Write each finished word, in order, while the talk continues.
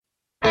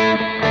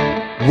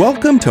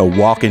Welcome to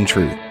Walk in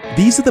Truth.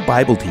 These are the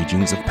Bible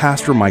teachings of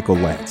Pastor Michael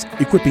Lentz,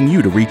 equipping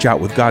you to reach out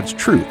with God's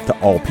truth to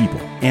all people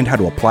and how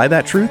to apply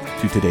that truth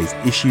to today's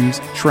issues,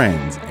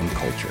 trends, and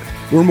culture.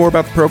 Learn more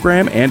about the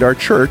program and our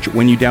church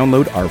when you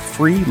download our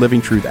free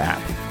Living Truth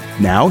app.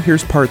 Now,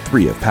 here's part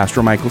 3 of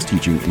Pastor Michael's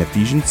teaching in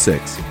Ephesians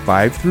 6,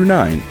 5 through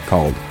 9,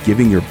 called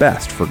Giving Your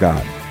Best for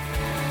God.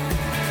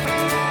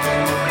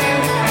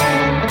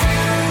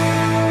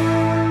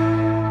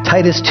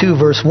 Titus 2,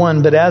 verse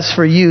 1, but as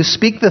for you,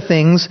 speak the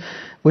things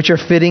which are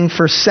fitting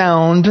for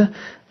sound.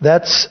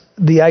 That's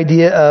the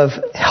idea of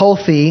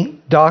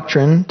healthy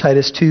doctrine,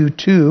 Titus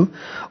 2:2.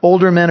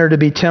 Older men are to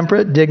be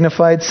temperate,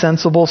 dignified,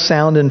 sensible,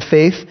 sound in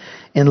faith,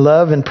 in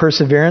love and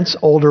perseverance.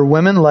 Older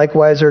women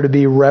likewise are to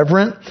be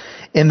reverent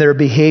in their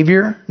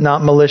behavior,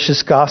 not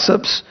malicious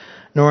gossips,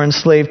 nor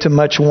enslaved to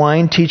much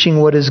wine,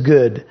 teaching what is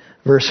good.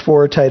 Verse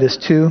 4, Titus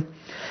 2.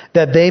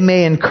 That they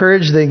may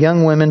encourage the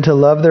young women to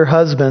love their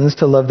husbands,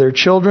 to love their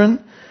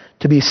children,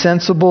 to be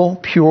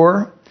sensible,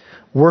 pure,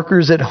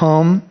 workers at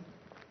home,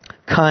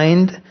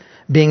 kind,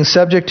 being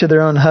subject to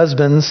their own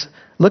husbands.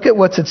 Look at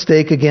what's at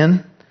stake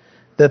again.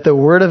 That the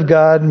word of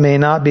God may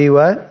not be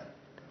what?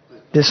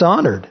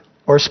 Dishonored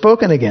or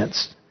spoken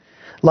against.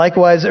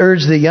 Likewise,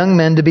 urge the young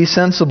men to be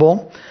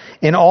sensible.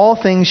 In all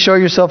things, show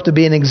yourself to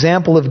be an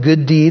example of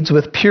good deeds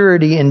with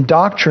purity in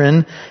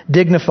doctrine,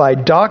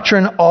 dignified.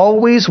 Doctrine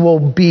always will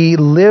be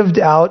lived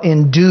out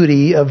in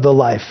duty of the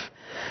life.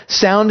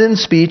 Sound in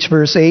speech,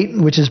 verse 8,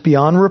 which is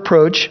beyond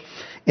reproach,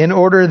 in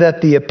order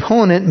that the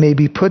opponent may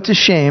be put to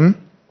shame,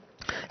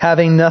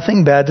 having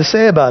nothing bad to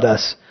say about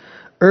us.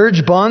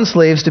 Urge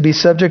bondslaves to be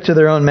subject to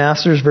their own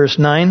masters, verse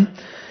 9,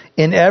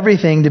 in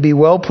everything to be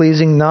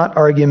well-pleasing, not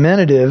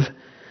argumentative,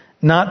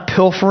 not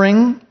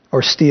pilfering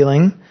or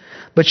stealing,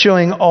 but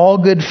showing all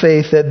good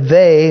faith that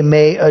they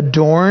may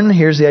adorn,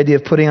 here's the idea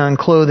of putting on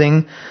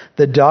clothing,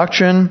 the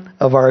doctrine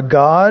of our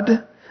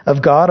God,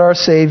 of God our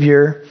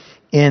Savior,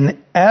 in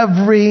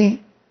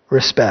every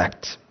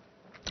respect.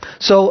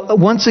 So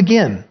once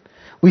again,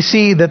 we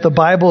see that the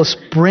Bible is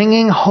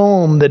bringing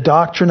home the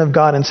doctrine of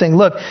God and saying,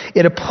 look,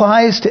 it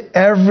applies to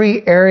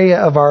every area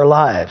of our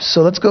lives.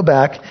 So let's go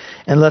back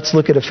and let's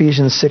look at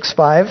Ephesians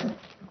 6:5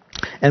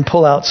 and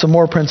pull out some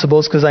more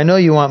principles, because I know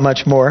you want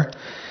much more,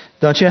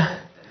 don't you?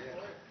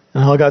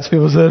 And all God's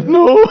people said,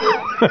 no.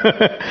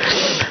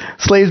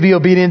 Slaves, be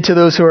obedient to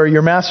those who are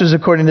your masters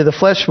according to the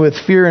flesh, with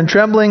fear and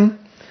trembling,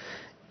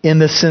 in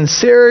the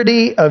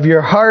sincerity of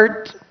your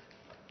heart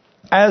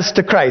as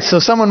to Christ. So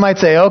someone might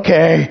say,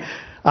 okay,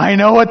 I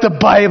know what the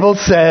Bible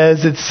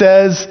says. It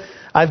says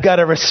I've got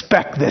to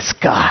respect this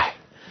guy.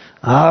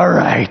 All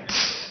right.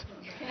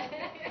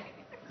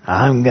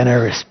 I'm going to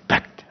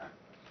respect him.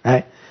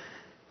 Right?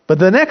 But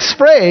the next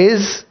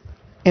phrase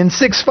in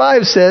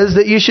 6:5 says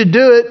that you should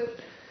do it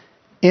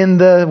in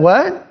the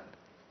what?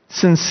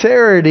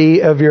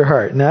 Sincerity of your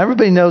heart. Now,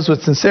 everybody knows what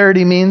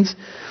sincerity means.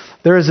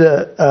 There is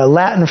a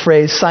Latin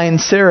phrase,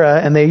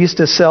 sincera, and they used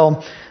to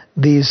sell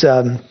these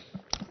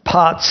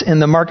pots in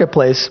the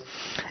marketplace.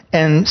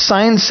 And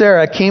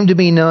sincera came to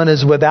be known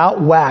as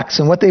without wax.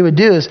 And what they would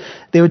do is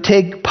they would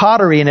take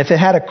pottery, and if it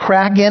had a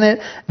crack in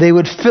it, they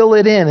would fill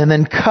it in and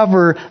then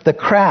cover the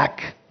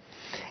crack.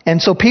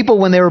 And so people,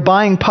 when they were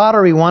buying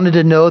pottery, wanted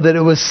to know that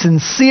it was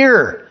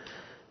sincere,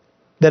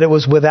 that it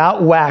was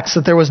without wax,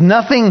 that there was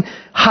nothing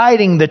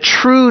hiding the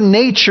true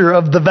nature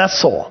of the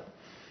vessel.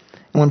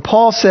 And when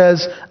Paul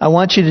says, I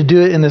want you to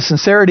do it in the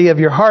sincerity of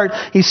your heart,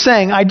 he's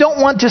saying, I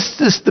don't want just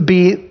this to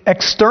be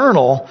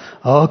external.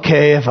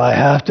 Okay, if I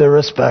have to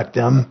respect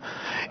him.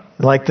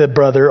 Like the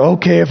brother,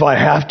 okay, if I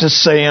have to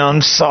say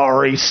I'm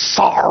sorry,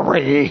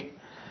 sorry.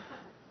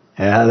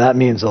 Yeah, that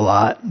means a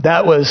lot.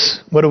 That was,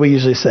 what do we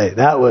usually say?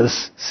 That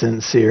was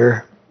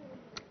sincere.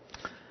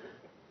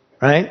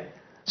 Right?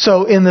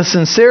 So in the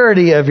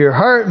sincerity of your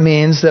heart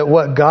means that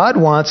what God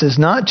wants is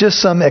not just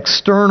some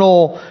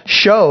external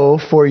show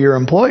for your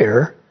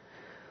employer.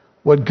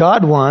 What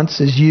God wants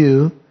is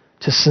you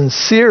to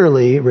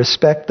sincerely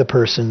respect the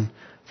person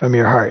from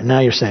your heart. Now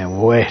you're saying,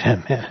 wait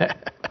a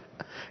minute.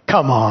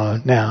 Come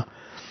on now.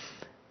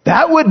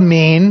 That would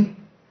mean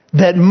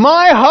that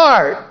my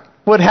heart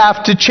would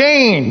have to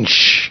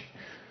change.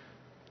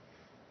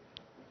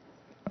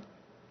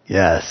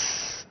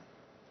 Yes.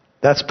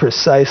 That's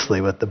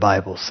precisely what the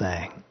Bible's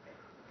saying.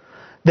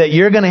 That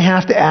you're going to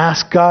have to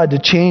ask God to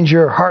change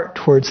your heart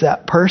towards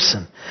that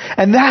person.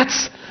 And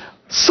that's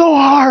so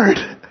hard.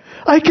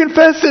 I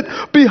confess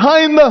it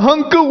behind the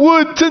hunk of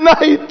wood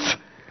tonight.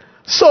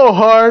 So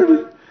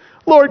hard.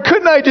 Lord,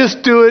 couldn't I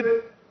just do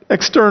it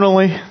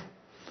externally?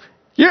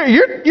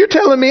 You're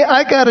telling me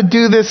I got to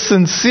do this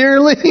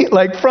sincerely,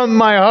 like from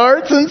my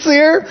heart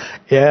sincere?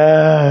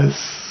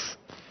 Yes.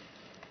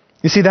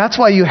 You see, that's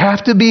why you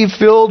have to be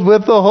filled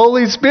with the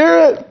Holy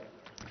Spirit.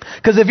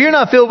 Because if you're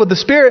not filled with the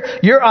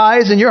Spirit, your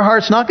eyes and your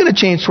heart's not going to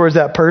change towards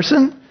that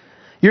person.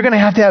 You're going to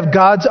have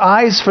God's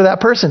eyes for that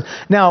person.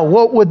 Now,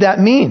 what would that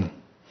mean?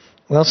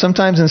 Well,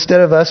 sometimes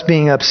instead of us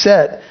being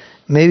upset,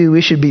 maybe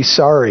we should be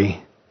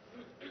sorry.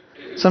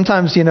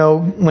 Sometimes,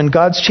 when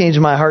God's changed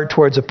my heart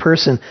towards a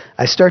person,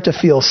 I start to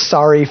feel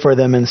sorry for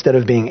them instead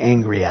of being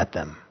angry at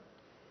them.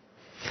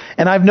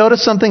 And I've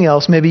noticed something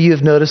else. Maybe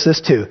you've noticed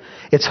this too.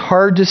 It's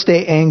hard to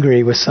stay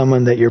angry with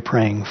someone that you're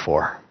praying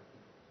for.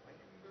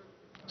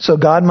 So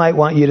God might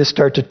want you to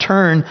start to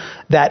turn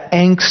that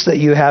angst that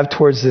you have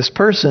towards this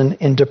person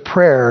into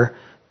prayer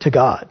to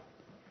God.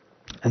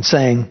 And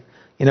saying,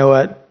 you know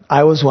what?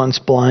 I was once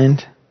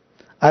blind.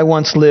 I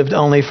once lived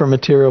only for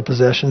material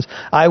possessions.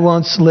 I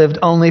once lived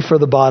only for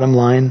the bottom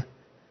line.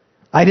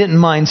 I didn't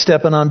mind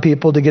stepping on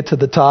people to get to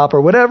the top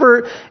or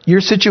whatever your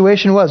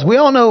situation was. We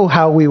all know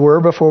how we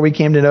were before we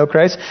came to know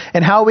Christ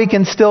and how we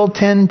can still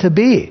tend to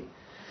be.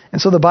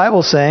 And so the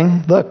Bible's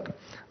saying, look,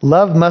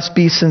 love must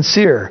be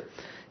sincere.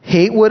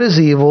 Hate what is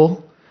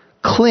evil.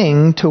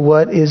 Cling to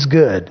what is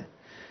good.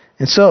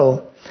 And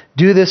so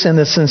do this in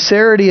the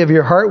sincerity of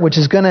your heart, which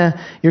is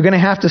you're going to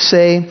have to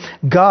say,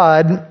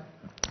 God,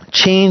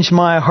 change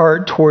my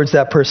heart towards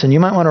that person.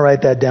 You might want to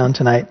write that down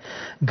tonight.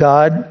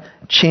 God,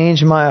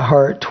 change my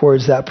heart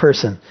towards that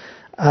person.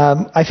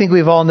 I think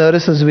we've all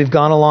noticed as we've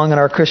gone along in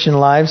our Christian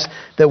lives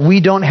that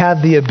we don't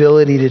have the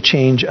ability to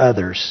change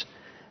others.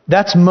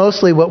 That's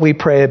mostly what we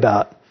pray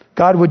about.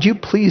 God, would you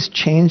please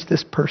change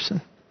this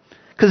person?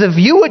 Because if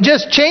you would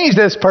just change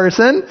this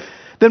person,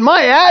 then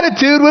my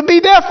attitude would be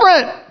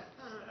different.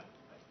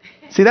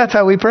 See, that's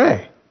how we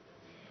pray.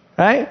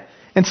 Right?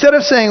 Instead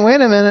of saying, wait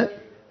a minute,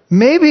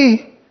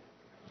 maybe,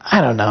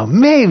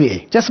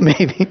 just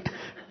maybe,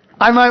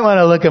 I might want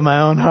to look at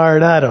my own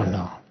heart. I don't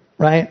know.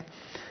 Right?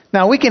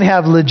 Now, we can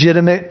have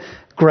legitimate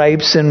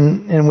gripes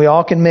and we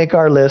all can make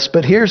our list,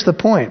 but here's the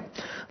point.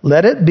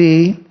 Let it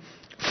be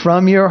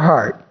from your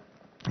heart.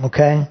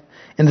 Okay?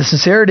 In the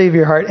sincerity of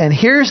your heart. And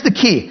here's the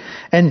key.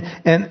 And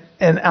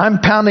I'm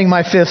pounding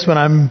my fist when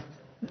I'm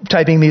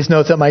typing these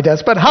notes at my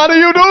desk. But how do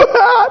you do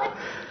that?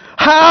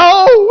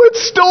 How?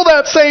 It's still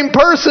that same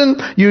person.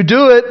 You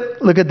do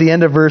it. Look at the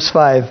end of verse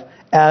 5.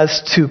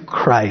 As to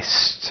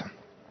Christ.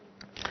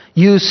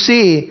 You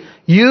see,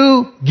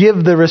 you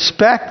give the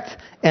respect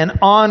and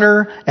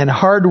honor and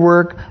hard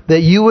work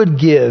that you would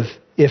give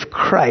if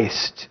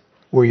Christ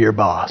were your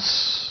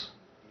boss.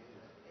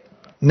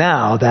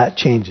 Now that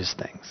changes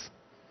things.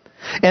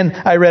 And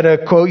I read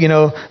a quote,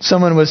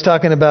 someone was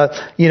talking about,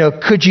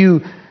 could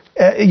you,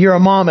 you're a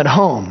mom at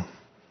home.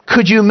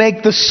 Could you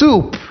make the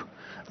soup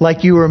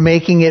like you were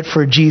making it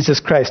for Jesus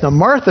Christ? Now,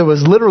 Martha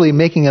was literally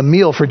making a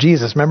meal for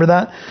Jesus. Remember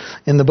that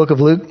in the book of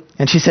Luke?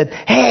 And she said,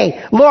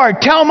 hey, Lord,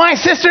 tell my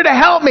sister to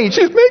help me.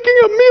 She's making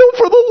a meal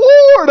for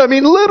the Lord. I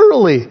mean,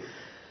 literally.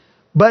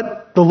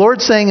 But the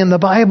Lord's saying in the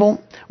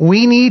Bible,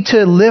 we need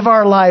to live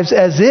our lives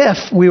as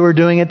if we were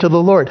doing it to the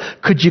Lord.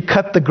 Could you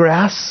cut the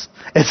grass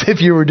as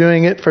if you were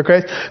doing it for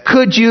Christ?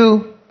 Could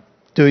you?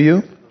 Do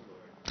you?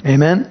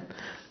 Amen?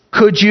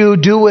 Could you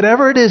do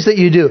whatever it is that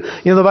you do?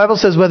 The Bible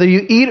says whether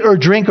you eat or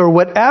drink or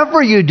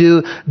whatever you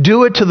do,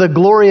 do it to the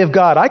glory of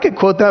God. I could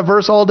quote that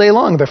verse all day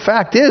long. The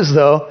fact is,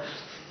 though,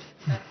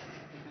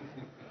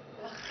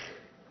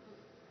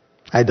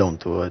 I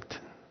don't do it.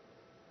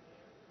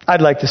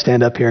 I'd like to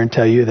stand up here and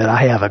tell you that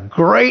I have a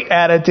great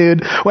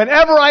attitude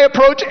whenever I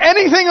approach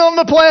anything on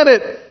the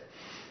planet.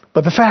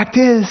 But the fact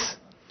is,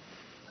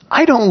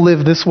 I don't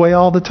live this way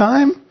all the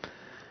time.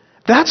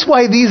 That's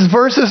why these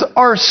verses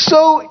are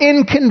so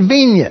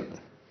inconvenient.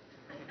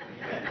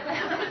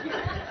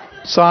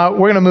 So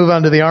we're going to move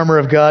on to the armor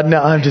of God.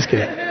 No, I'm just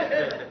kidding.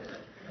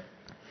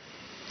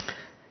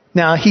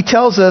 Now, he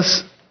tells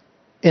us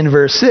in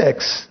verse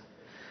 6,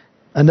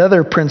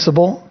 another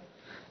principle,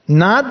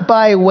 not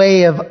by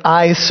way of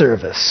eye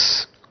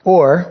service,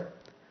 or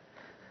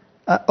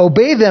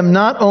obey them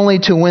not only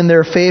to win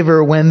their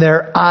favor when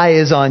their eye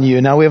is on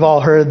you. Now, we've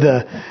all heard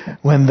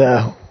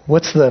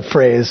what's the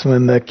phrase?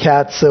 When the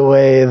cat's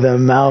away, the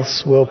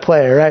mouse will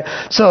play, right?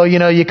 So,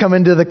 you come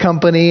into the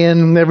company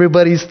and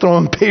everybody's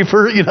throwing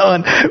paper,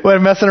 and we're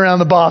messing around,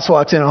 the boss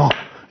walks in,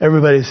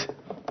 everybody's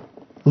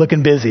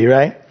looking busy,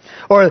 right?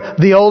 Or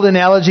the old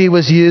analogy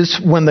was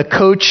used when the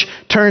coach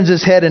turns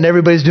his head and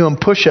everybody's doing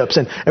push-ups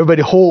and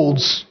everybody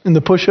holds in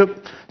the push-up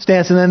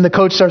stance and then the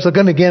coach starts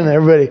looking again and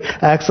everybody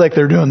acts like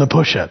they're doing the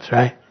push-ups,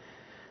 right?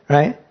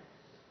 Right?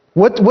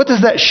 What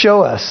does that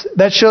show us?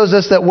 That shows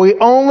us that we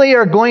only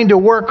are going to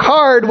work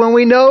hard when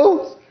we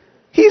know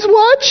He's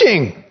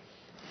watching.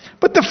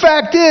 But the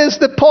fact is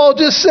that Paul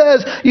just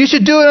says you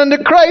should do it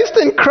unto Christ,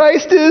 and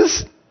Christ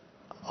is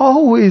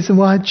always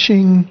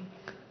watching.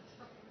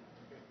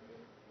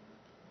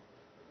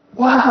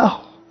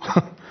 Wow.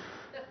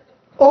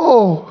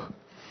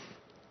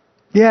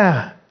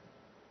 Yeah.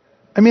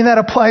 That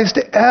applies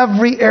to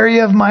every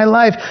area of my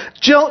life.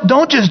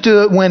 Don't just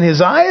do it when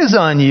His eye is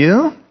on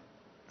you.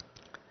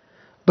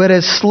 But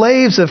as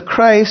slaves of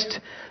Christ,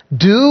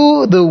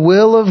 do the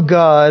will of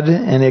God,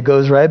 and it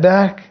goes right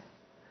back,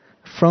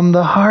 from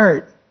the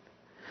heart.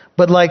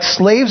 But like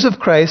slaves of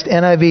Christ,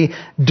 NIV,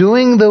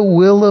 doing the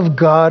will of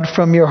God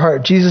from your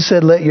heart. Jesus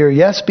said, let your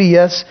yes be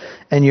yes,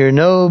 and your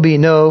no be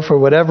no, for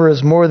whatever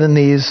is more than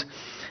these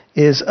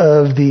is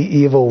of the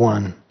evil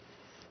one.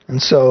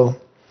 And so,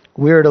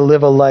 we're to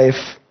live a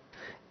life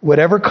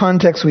whatever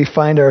context we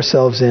find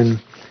ourselves in,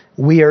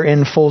 we are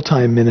in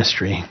full-time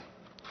ministry.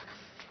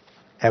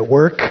 At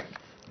work,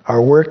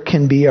 our work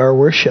can be our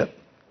worship.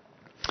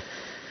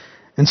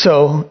 And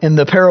so, in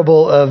the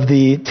parable of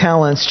the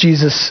talents,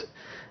 Jesus,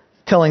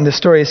 telling the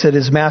story, said,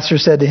 his master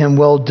said to him,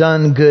 "Well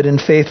done, good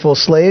and faithful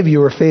slave.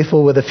 You were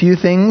faithful with a few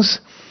things.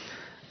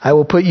 I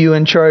will put you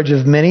in charge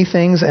of many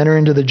things. Enter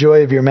into the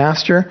joy of your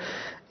master."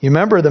 You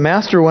remember, the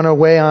master went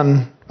away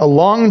on a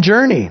long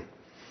journey.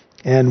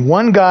 And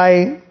one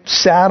guy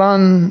sat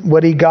on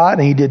what he got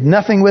and he did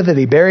nothing with it.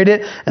 He buried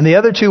it. And the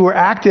other two were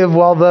active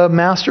while the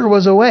master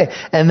was away.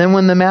 And then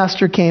when the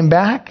master came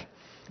back,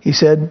 he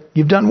said,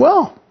 "You've done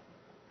well.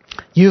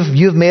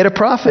 You've made a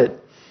profit.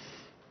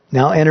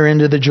 Now enter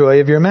into the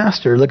joy of your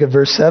master." Look at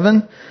verse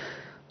 7.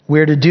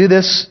 We're to do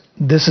this.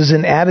 This is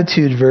an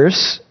attitude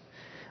verse.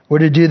 We're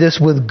to do this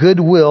with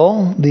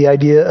goodwill. The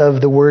idea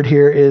of the word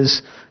here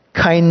is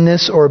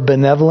kindness or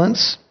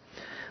benevolence.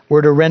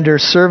 We're to render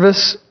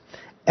service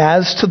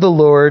as to the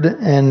Lord,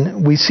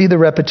 and we see the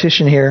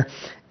repetition here,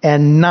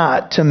 and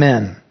not to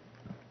men.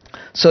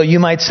 So you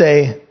might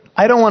say,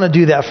 "I don't want to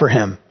do that for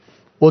him."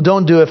 Well,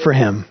 don't do it for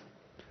him.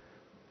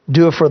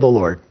 Do it for the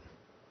Lord.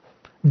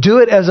 Do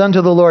it as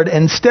unto the Lord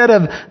instead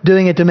of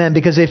doing it to men.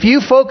 Because if you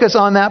focus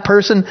on that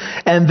person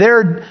and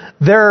their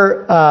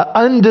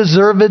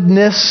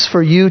undeservedness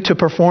for you to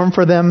perform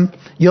for them,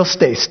 you'll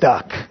stay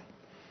stuck.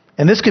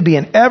 And this could be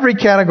in every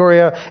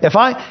category.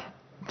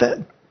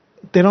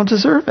 They don't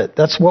deserve it.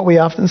 That's what we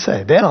often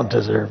say. They don't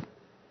deserve it.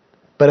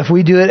 But if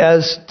we do it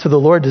as to the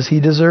Lord, does he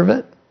deserve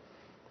it?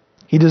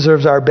 He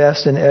deserves our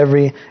best in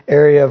every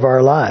area of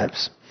our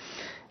lives.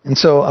 And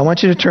so I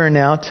want you to turn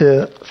now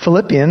to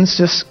Philippians.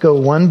 Just go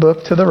one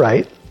book to the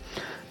right,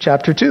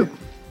 chapter 2.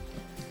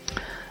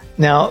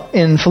 Now,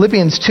 in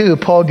Philippians 2,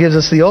 Paul gives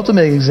us the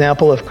ultimate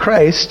example of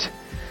Christ.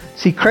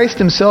 See, Christ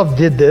himself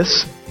did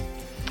this.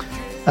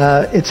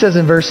 It says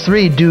in verse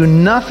 3, "Do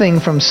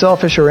nothing from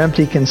selfish or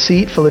empty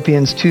conceit,"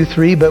 Philippians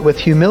 2:3, "but with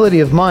humility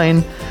of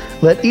mind,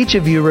 let each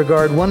of you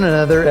regard one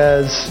another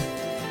as..."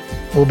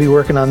 We'll be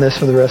working on this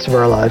for the rest of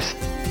our lives.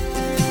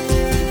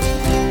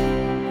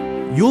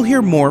 You'll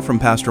hear more from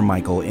Pastor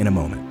Michael in a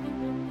moment.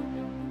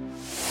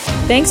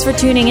 Thanks for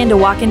tuning in to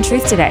Walk in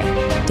Truth today.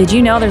 Did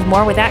you know there's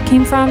more where that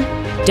came from?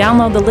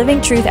 Download the Living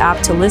Truth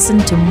app to listen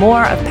to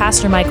more of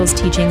Pastor Michael's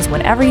teachings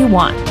whenever you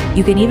want.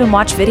 You can even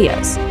watch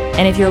videos.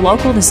 And if you're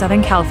local to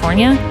Southern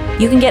California,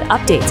 you can get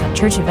updates on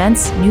church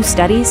events, new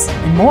studies,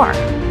 and more.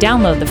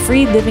 Download the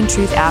free Living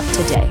Truth app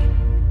today.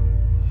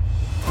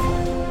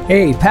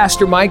 Hey,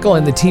 Pastor Michael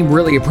and the team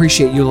really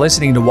appreciate you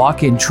listening to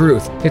Walk in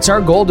Truth. It's our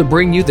goal to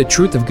bring you the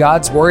truth of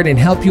God's Word and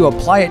help you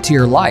apply it to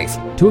your life,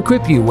 to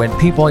equip you when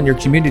people in your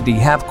community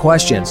have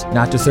questions,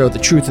 not to throw the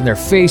truth in their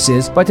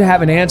faces, but to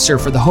have an answer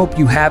for the hope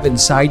you have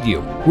inside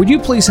you. Would you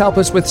please help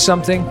us with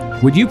something?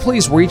 Would you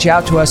please reach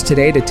out to us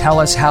today to tell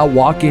us how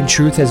Walk in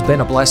Truth has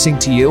been a blessing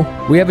to you?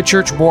 We have a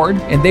church board,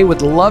 and they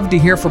would love to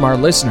hear from our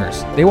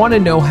listeners. They want to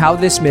know how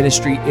this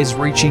ministry is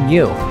reaching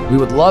you. We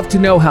would love to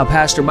know how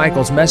Pastor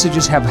Michael's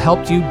messages have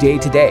helped you day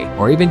to day,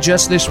 or even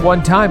just this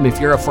one time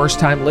if you're a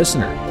first-time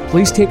listener.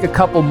 Please take a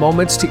couple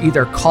moments to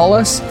either call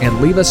us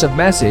and leave us a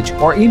message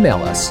or email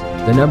us.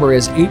 The number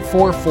is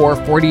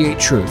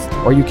 844-48-TRUTH,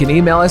 or you can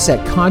email us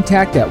at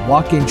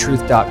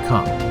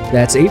contact@walkintruth.com.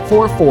 That's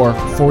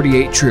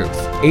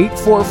 844-48-TRUTH,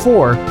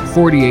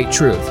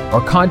 844-48-TRUTH,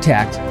 or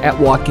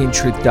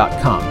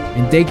contact@walkintruth.com.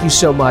 And thank you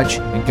so much,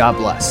 and God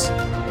bless.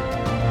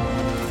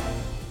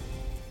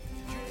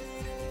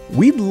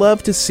 We'd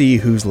love to see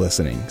who's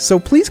listening, so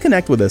please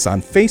connect with us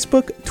on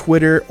Facebook,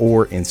 Twitter,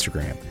 or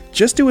Instagram.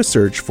 Just do a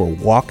search for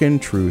Walk in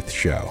Truth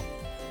Show.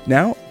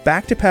 Now,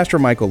 back to Pastor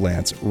Michael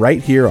Lance right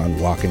here on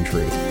Walk in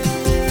Truth.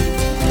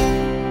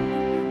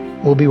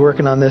 We'll be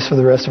working on this for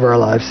the rest of our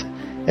lives.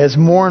 As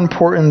more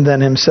important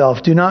than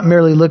himself, do not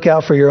merely look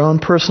out for your own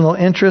personal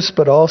interests,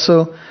 but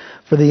also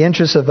for the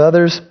interests of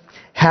others.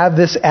 Have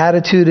this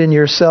attitude in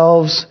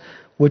yourselves,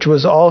 which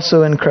was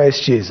also in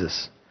Christ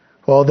Jesus.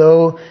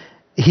 Although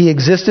he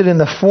existed in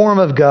the form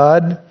of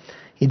God,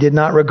 he did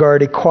not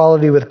regard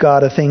equality with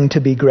God a thing to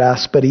be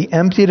grasped, but he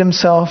emptied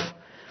himself,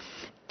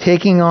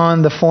 taking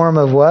on the form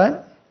of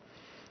what?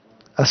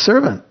 A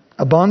servant,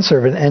 a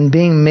bondservant, and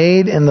being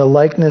made in the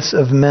likeness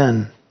of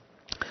men.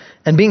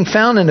 And being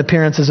found in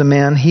appearance as a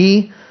man,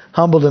 he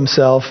humbled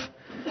himself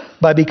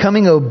by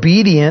becoming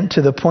obedient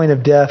to the point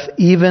of death,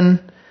 even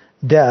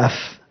death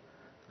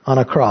on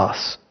a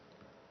cross.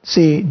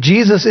 See,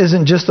 Jesus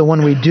isn't just the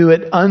one we do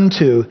it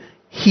unto,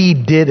 he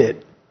did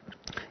it.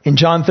 In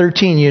John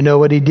 13, you know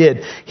what he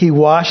did. He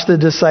washed the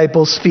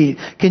disciples' feet.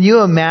 Can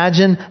you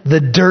imagine the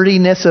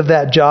dirtiness of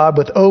that job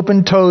with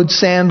open-toed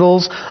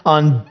sandals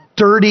on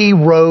dirty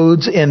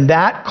roads in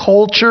that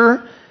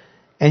culture?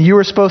 And you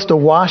were supposed to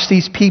wash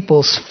these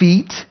people's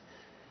feet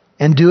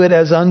and do it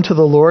as unto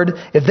the Lord.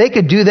 If they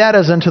could do that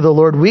as unto the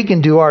Lord, we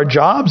can do our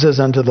jobs as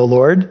unto the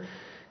Lord.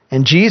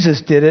 And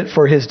Jesus did it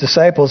for his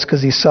disciples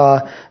because he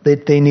saw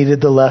that they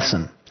needed the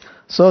lesson.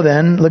 So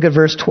then, look at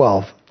verse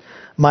 12.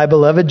 My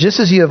beloved, just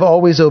as you have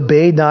always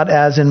obeyed, not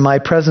as in my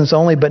presence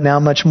only, but now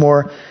much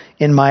more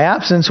in my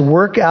absence,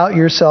 work out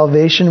your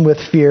salvation with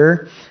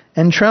fear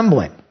and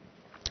trembling.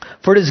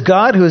 For it is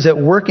God who is at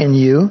work in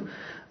you,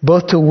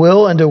 both to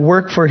will and to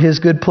work for his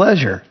good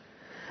pleasure.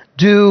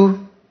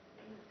 Do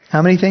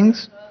how many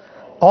things?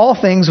 All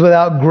things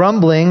without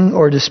grumbling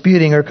or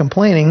disputing or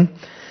complaining,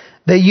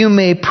 that you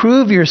may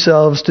prove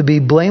yourselves to be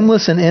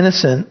blameless and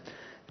innocent,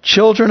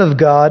 children of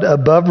God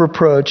above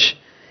reproach,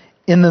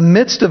 in the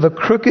midst of a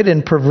crooked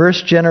and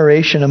perverse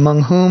generation,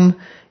 among whom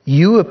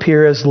you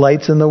appear as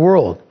lights in the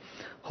world,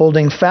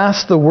 holding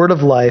fast the word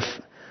of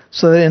life,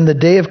 so that in the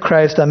day of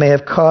Christ I may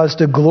have cause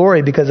to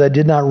glory, because I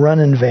did not run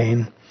in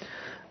vain,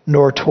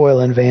 nor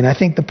toil in vain. I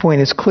think the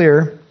point is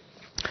clear.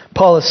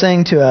 Paul is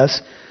saying to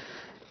us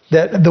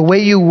that the way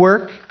you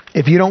work,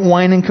 if you don't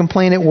whine and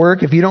complain at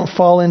work, if you don't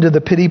fall into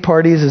the pity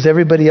parties as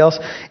everybody else,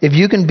 if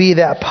you can be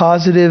that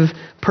positive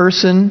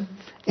person,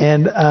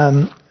 and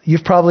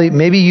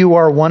maybe you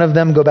are one of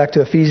them, go back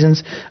to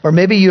Ephesians, or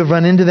maybe you've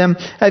run into them.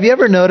 Have you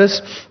ever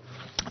noticed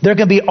there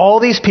can be all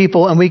these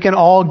people and we can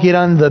all get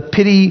on the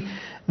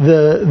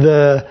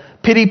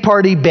pity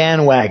party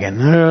bandwagon?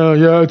 Oh,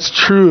 yeah, it's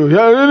true.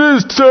 Yeah,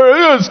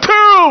 it's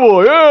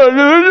terrible.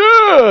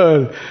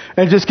 Yeah.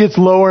 And it just gets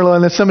lower and lower,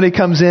 and then somebody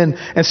comes in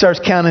and starts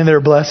counting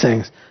their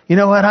blessings. You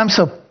know what?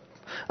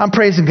 I'm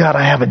praising God.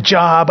 I have a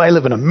job. I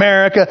live in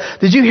America.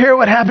 Did you hear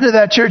what happened to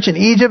that church in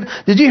Egypt?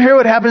 Did you hear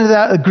what happened to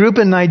that group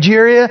in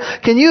Nigeria?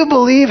 Can you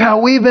believe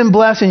how we've been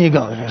blessed? And you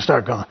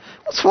start going,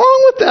 what's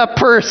wrong with that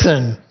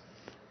person?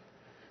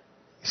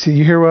 See,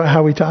 you hear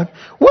how we talk?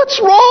 What's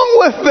wrong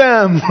with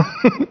them?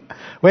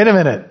 Wait a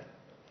minute.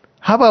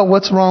 How about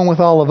what's wrong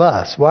with all of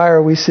us? Why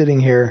are we sitting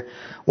here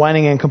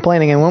whining and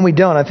complaining? And when we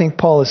don't, I think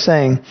Paul is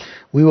saying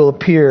we will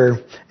appear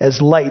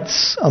as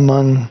lights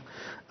among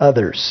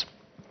others.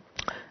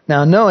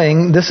 Now,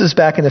 knowing, this is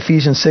back in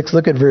Ephesians 6,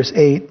 look at verse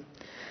 8.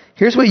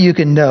 Here's what you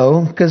can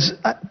know,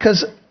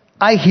 because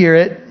I hear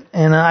it,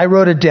 and I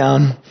wrote it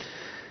down,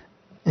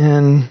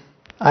 and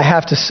I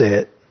have to say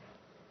it.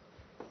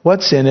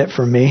 What's in it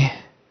for me?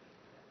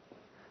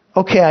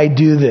 Okay, I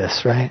do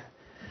this, right?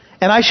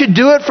 And I should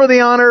do it for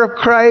the honor of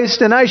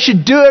Christ, and I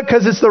should do it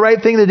because it's the right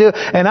thing to do,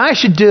 and I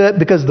should do it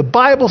because the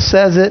Bible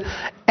says it,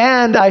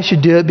 and I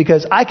should do it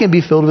because I can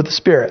be filled with the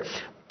Spirit.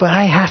 But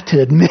I have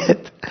to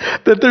admit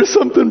that there's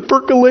something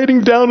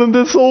percolating down in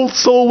this old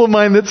soul of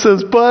mine that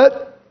says,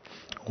 but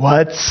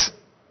what's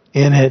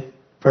in it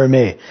for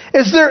me?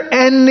 Is there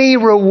any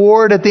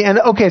reward at the end?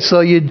 Okay,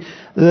 so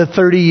the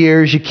 30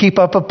 years, you keep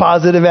up a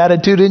positive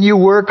attitude and you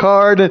work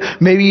hard, and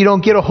maybe you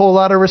don't get a whole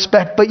lot of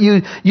respect, but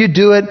you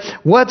do it.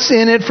 What's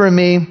in it for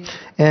me?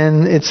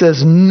 And it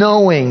says,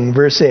 knowing,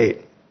 verse 8,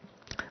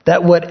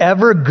 that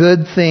whatever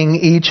good thing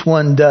each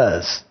one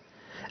does,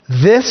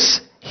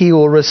 this he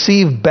will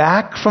receive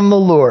back from the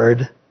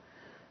Lord,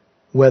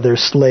 whether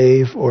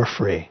slave or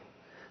free.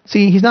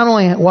 See, he's not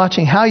only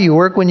watching how you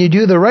work. When you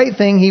do the right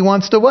thing, he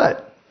wants to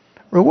what?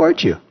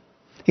 Reward you.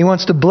 He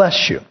wants to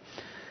bless you.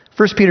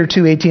 1 Peter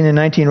 2, 18 and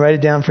 19, write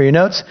it down for your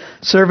notes.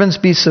 Servants,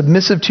 be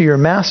submissive to your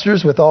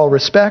masters with all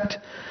respect,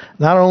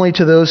 not only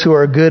to those who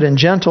are good and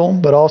gentle,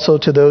 but also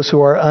to those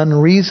who are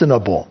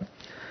unreasonable.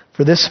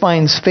 For this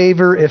finds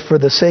favor if for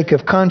the sake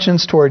of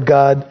conscience toward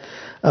God,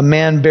 a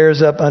man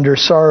bears up under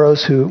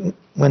sorrows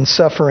when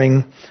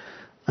suffering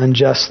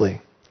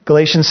unjustly.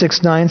 Galatians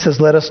 6:9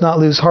 says, let us not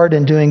lose heart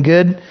in doing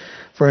good,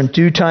 for in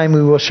due time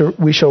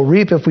we shall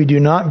reap if we do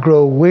not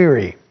grow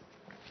weary.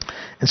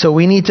 And so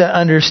we need to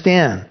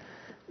understand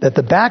that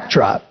the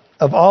backdrop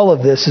of all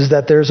of this is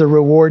that there's a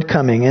reward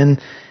coming.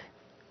 And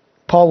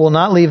Paul will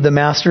not leave the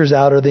masters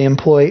out or the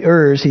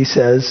employers, he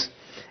says.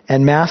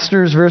 And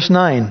masters, verse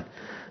 9,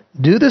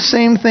 do the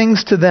same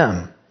things to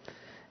them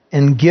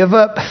and give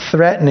up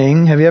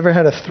threatening. Have you ever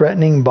had a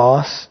threatening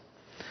boss?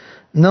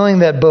 Knowing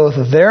that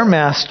both their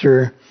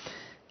master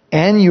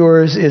and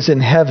yours is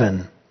in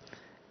heaven,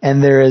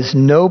 and there is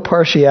no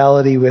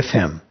partiality with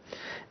him.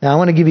 Now I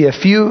want to give you a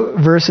few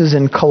verses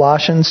in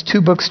Colossians,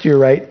 2 books to your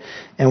right,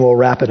 and we'll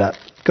wrap it up.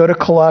 Go to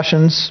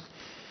Colossians,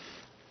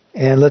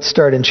 and let's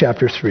start in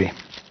chapter 3.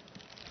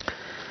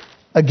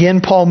 Again,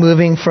 Paul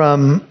moving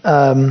from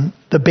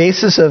the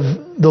basis of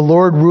the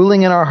Lord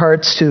ruling in our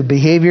hearts to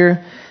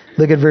behavior.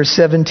 Look at verse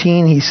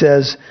 17. He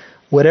says,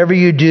 whatever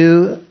you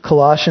do,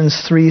 Colossians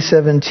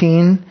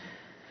 3:17,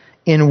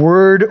 in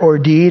word or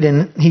deed,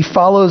 and he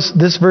follows,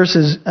 this verse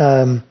is,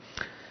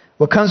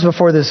 what comes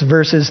before this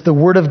verse is the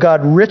word of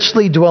God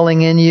richly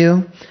dwelling in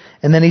you.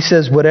 And then he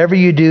says, whatever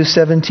you do,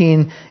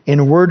 17,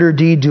 in word or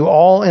deed, do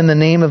all in the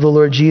name of the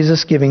Lord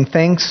Jesus, giving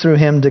thanks through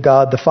him to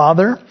God the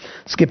Father.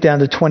 Skip down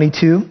to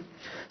 22.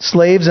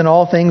 Slaves, in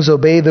all things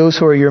obey those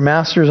who are your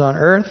masters on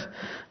earth,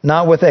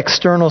 not with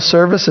external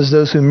service as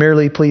those who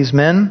merely please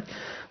men,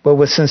 but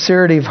with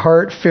sincerity of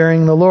heart,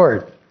 fearing the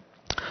Lord.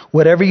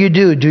 Whatever you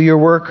do, do your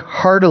work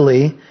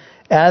heartily,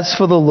 as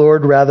for the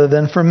Lord rather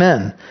than for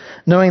men,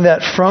 knowing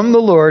that from the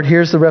Lord,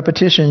 here's the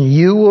repetition,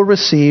 you will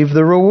receive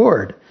the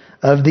reward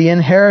of the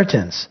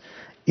inheritance.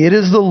 It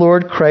is the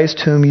Lord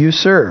Christ whom you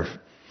serve.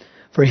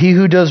 For he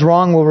who does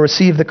wrong will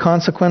receive the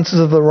consequences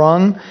of the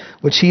wrong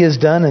which he has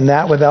done, and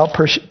that without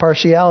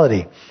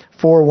partiality.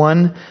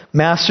 4:1,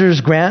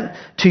 Masters, grant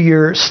to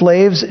your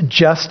slaves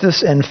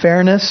justice and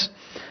fairness,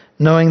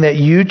 knowing that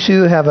you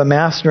too have a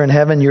master in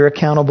heaven, you're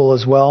accountable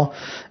as well.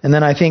 And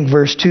then I think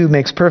verse 2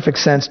 makes perfect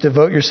sense.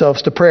 Devote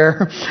yourselves to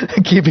prayer,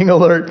 keeping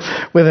alert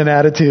with an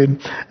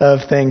attitude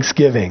of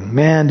thanksgiving.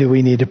 Man, do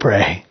we need to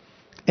pray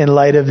in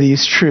light of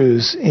these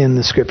truths in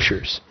the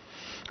Scriptures.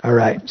 All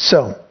right,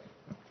 so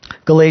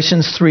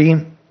Galatians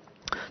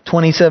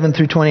 3:27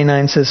 through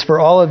 29 says, for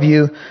all of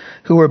you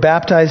who were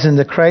baptized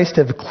into Christ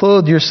have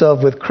clothed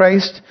yourself with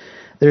Christ.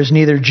 There's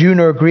neither Jew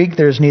nor Greek,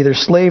 there's neither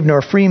slave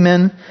nor free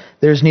man,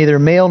 there's neither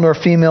male nor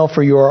female,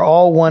 for you are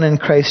all one in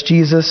Christ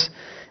Jesus.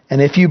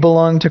 And if you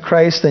belong to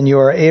Christ, then you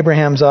are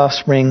Abraham's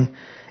offspring,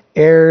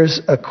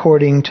 heirs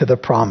according to the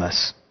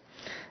promise.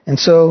 And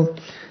so,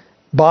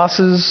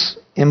 bosses,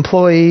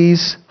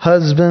 employees,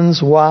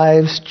 husbands,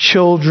 wives,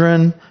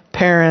 children,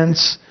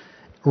 parents,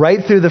 right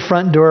through the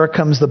front door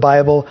comes the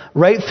Bible.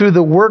 Right through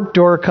the work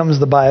door comes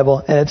the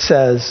Bible. And it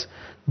says,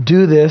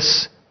 do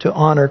this to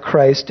honor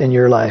Christ in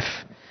your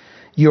life.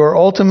 You are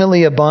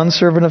ultimately a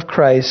bondservant of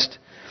Christ.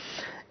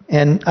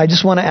 And I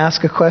just want to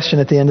ask a question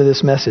at the end of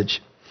this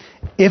message.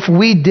 If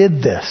we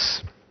did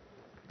this,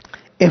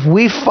 if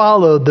we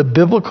followed the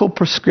biblical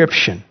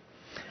prescription,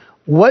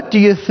 what do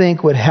you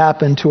think would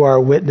happen to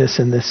our witness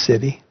in this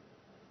city?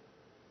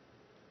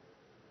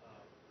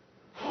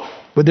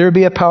 Would there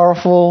be a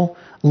powerful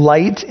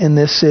light in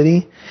this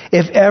city?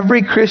 If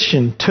every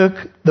Christian took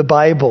the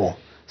Bible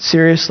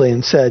seriously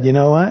and said, you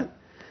know what?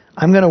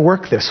 I'm going to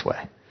work this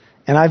way.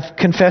 And I've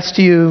confessed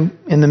to you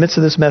in the midst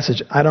of this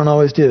message, I don't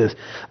always do this,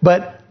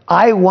 but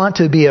I want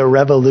to be a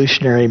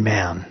revolutionary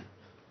man.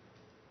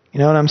 You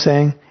know what I'm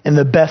saying? In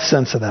the best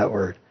sense of that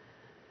word.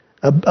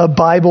 A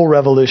Bible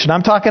revolution.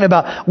 I'm talking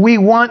about,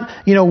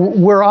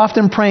 we're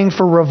often praying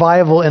for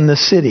revival in the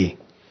city,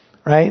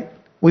 right?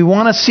 We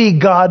want to see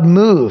God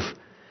move.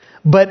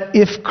 But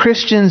if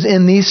Christians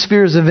in these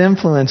spheres of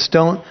influence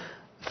don't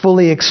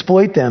fully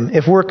exploit them,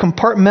 if we're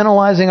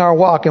compartmentalizing our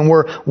walk and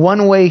we're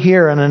one way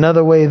here and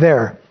another way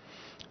there,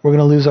 we're going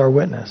to lose our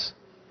witness.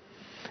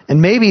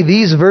 And maybe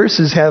these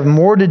verses have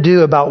more to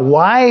do about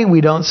why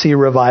we don't see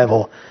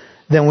revival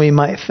than we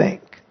might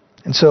think.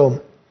 And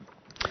so,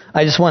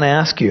 I just want to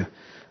ask you,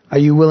 are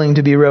you willing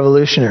to be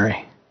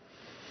revolutionary?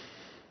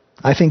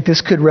 I think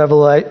this could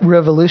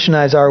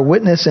revolutionize our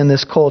witness in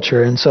this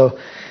culture. And so,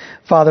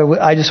 Father,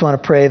 I just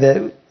want to pray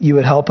that you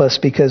would help us,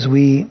 because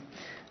we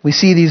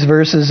see these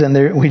verses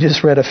and we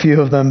just read a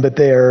few of them, but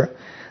they're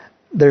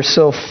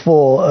so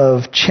full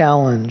of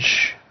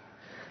challenge.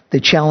 They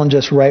challenge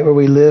us right where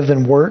we live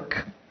and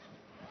work.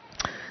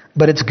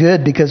 But it's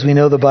good because we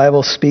know the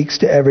Bible speaks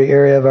to every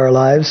area of our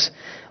lives.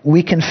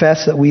 We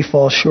confess that we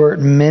fall short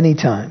many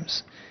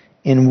times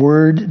in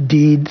word,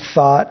 deed,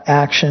 thought,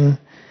 action.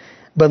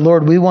 But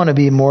Lord, we want to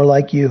be more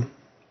like you.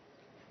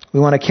 We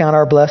want to count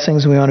our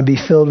blessings. We want to be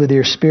filled with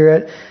your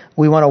Spirit.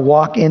 We want to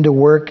walk into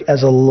work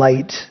as a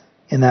light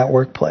in that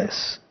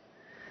workplace.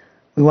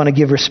 We want to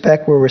give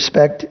respect where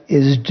respect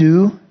is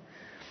due.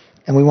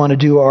 And we want to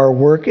do our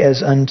work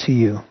as unto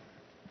you.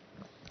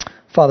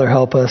 Father,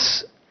 help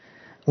us.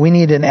 We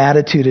need an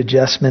attitude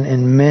adjustment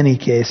in many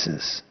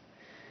cases.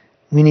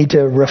 We need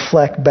to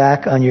reflect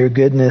back on your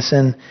goodness.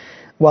 And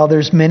while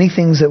there's many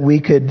things that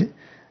we could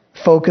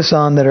focus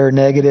on that are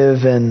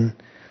negative and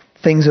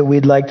things that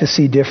we'd like to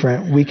see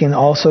different, we can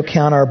also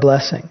count our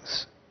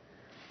blessings.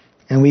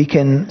 And we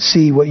can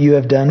see what you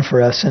have done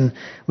for us. And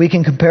we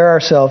can compare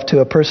ourselves to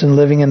a person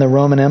living in the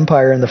Roman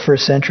Empire in the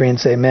first century and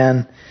say,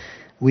 man,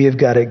 we have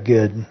got it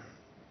good.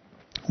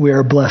 We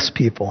are blessed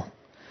people.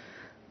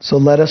 So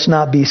let us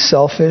not be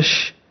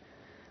selfish.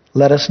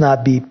 Let us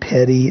not be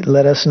petty.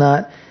 Let us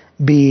not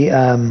be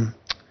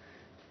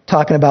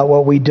talking about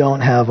what we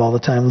don't have all the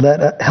time.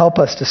 Help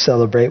us to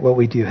celebrate what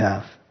we do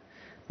have.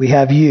 We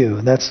have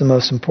you. That's the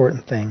most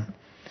important thing.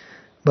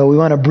 But we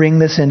want to bring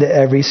this into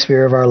every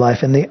sphere of our life.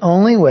 And the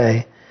only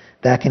way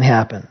that can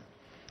happen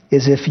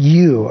is if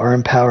you are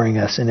empowering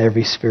us in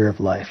every sphere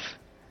of life.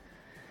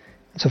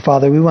 So,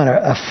 Father, we want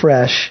to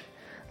afresh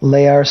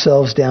lay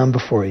ourselves down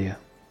before you.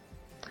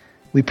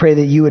 We pray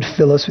that you would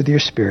fill us with your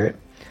Spirit.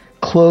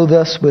 Clothe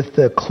us with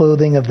the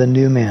clothing of the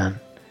new man.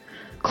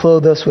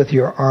 Clothe us with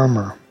your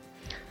armor.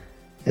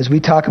 As we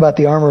talk about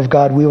the armor of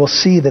God, we will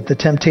see that the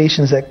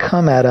temptations that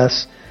come at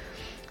us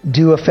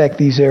do affect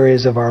these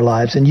areas of our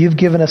lives. And you've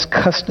given us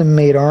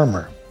custom-made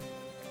armor.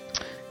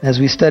 As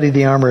we study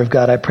the armor of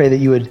God, I pray that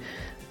you would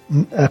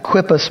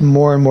equip us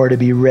more and more to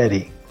be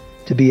ready,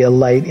 to be a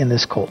light in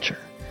this culture.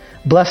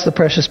 Bless the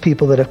precious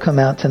people that have come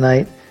out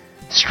tonight.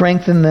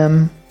 Strengthen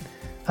them.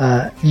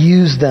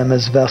 Use them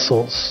as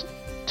vessels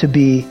to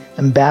be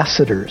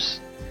ambassadors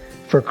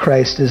for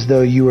Christ, as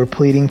though you were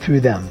pleading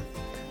through them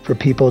for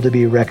people to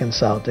be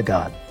reconciled to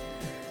God.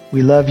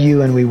 We love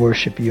you and we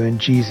worship you in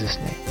Jesus'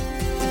 name.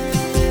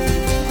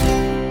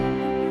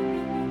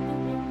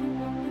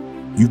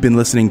 You've been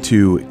listening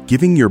to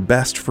Giving Your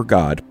Best for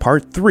God,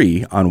 Part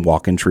 3 on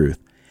Walk in Truth.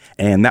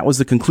 And that was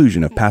the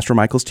conclusion of Pastor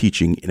Michael's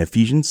teaching in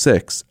Ephesians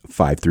 6,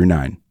 5 through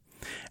 9.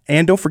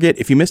 And don't forget,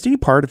 if you missed any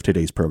part of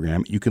today's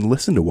program, you can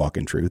listen to Walk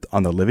in Truth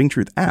on the Living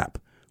Truth app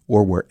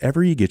or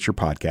wherever you get your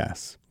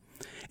podcasts.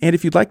 And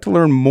if you'd like to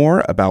learn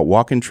more about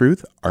Walk in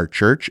Truth, our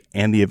church,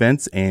 and the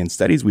events and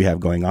studies we have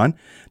going on,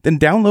 then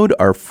download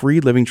our free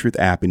Living Truth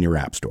app in your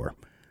app store.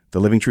 The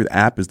Living Truth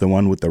app is the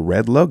one with the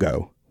red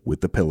logo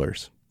with the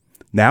pillars.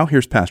 Now,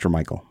 here's Pastor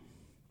Michael.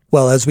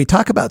 Well, as we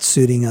talk about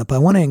suiting up, I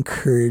want to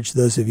encourage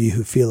those of you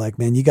who feel like,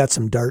 man, you got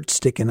some darts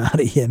sticking out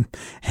of you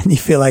and you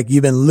feel like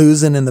you've been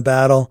losing in the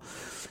battle.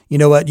 You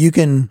know what? You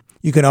can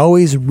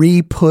always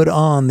re-put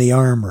on the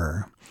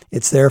armor.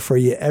 It's there for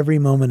you every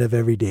moment of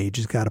every day. You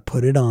just got to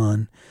put it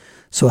on.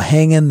 So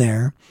hang in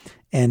there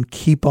and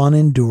keep on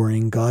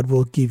enduring. God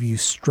will give you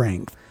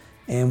strength.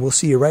 And we'll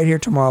see you right here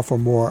tomorrow for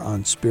more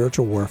on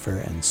spiritual warfare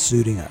and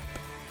suiting up.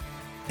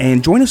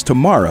 And join us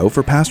tomorrow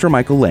for Pastor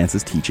Michael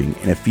Lance's teaching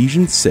in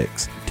Ephesians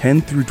 6,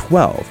 10 through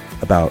 12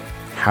 about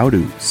how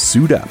to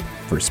suit up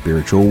for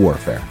spiritual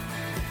warfare.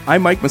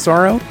 I'm Mike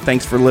Massaro.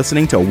 Thanks for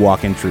listening to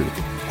Walk in Truth.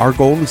 Our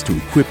goal is to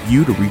equip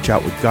you to reach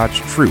out with God's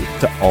truth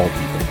to all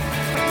people.